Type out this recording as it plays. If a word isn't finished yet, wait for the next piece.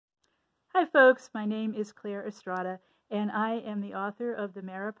Hi folks, my name is Claire Estrada and I am the author of the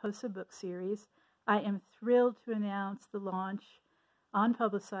Mariposa book series. I am thrilled to announce the launch on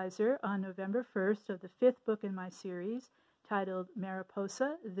Publicizer on November 1st of the fifth book in my series titled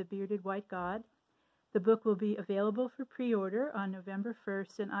Mariposa, the Bearded White God. The book will be available for pre-order on November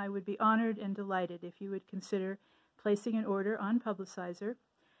 1st, and I would be honored and delighted if you would consider placing an order on Publicizer.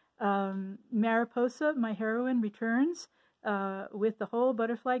 Mariposa, my heroine, returns with the whole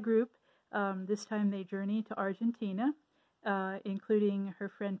butterfly group. This time they journey to Argentina, including her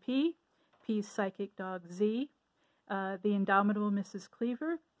friend P, P's psychic dog Z, the indomitable Mrs.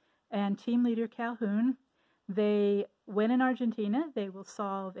 Cleaver, and team leader Calhoun. When in Argentina, they will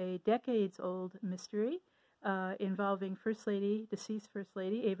solve a decades-old mystery involving deceased First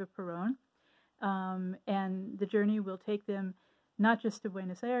Lady Eva Perón. And the journey will take them not just to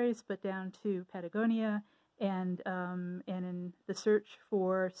Buenos Aires, but down to Patagonia, and in the search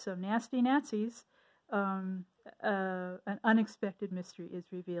for some nasty Nazis, an unexpected mystery is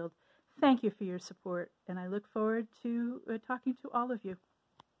revealed. Thank you for your support, and I look forward to talking to all of you.